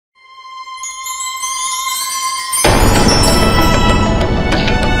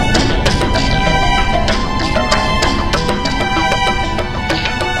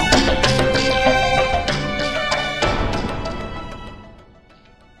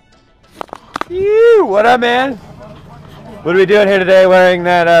You, what up, man? What are we doing here today wearing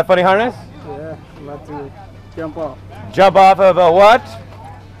that funny harness? Yeah, I'm about to jump off. Jump off of a what?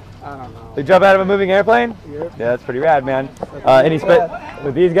 I don't know. They jump out of a moving airplane? Yep. Yeah, that's pretty rad, man.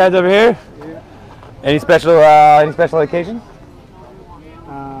 With these guys over here? Yeah. Any special occasions?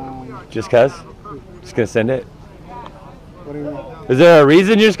 Just cause? Just gonna send it? What do you mean? Is there a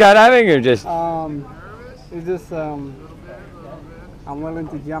reason you're skydiving or just? It's just I'm willing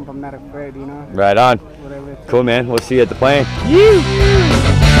to jump. I'm not afraid, you know. Right on. Whatever. Cool, man. We'll see you at the plane.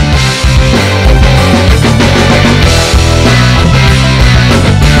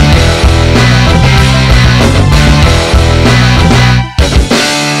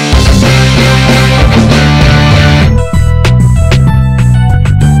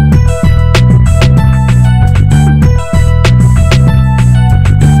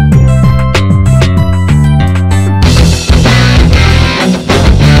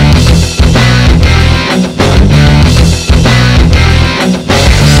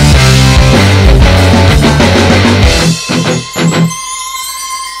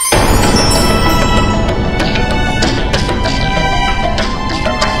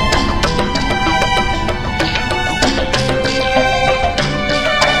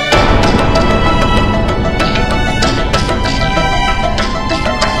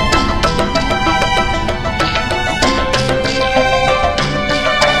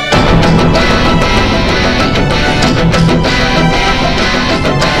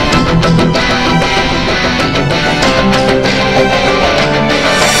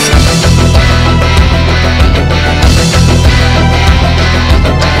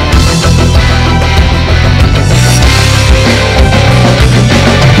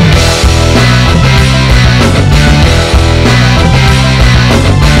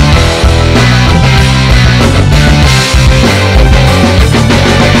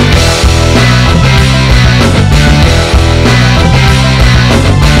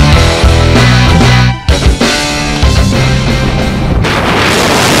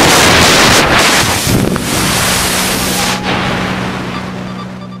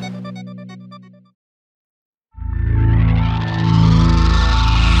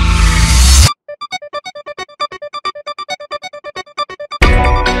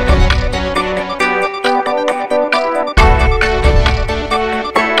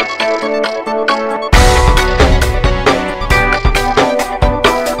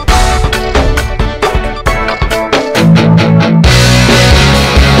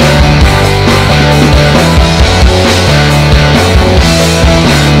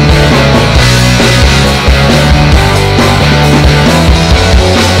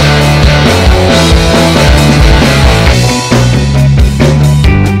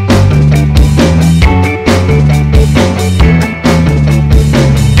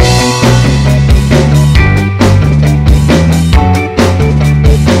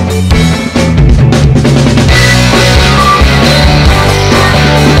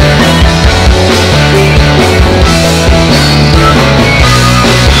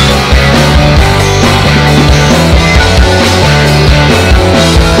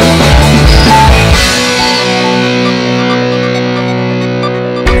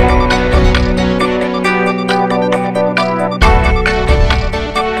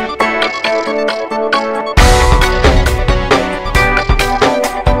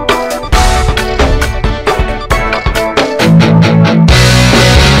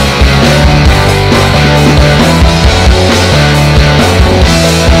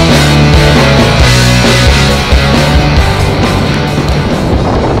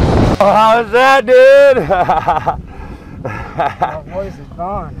 How's that, dude? My voice is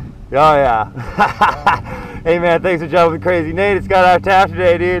gone. Oh, yeah. Hey, man, thanks for jumping with Crazy Nate. It's Skydive Taft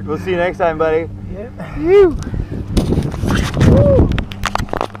today, dude. We'll see you next time, buddy. Yep. Woo.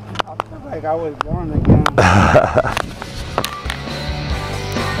 I feel like I was born again.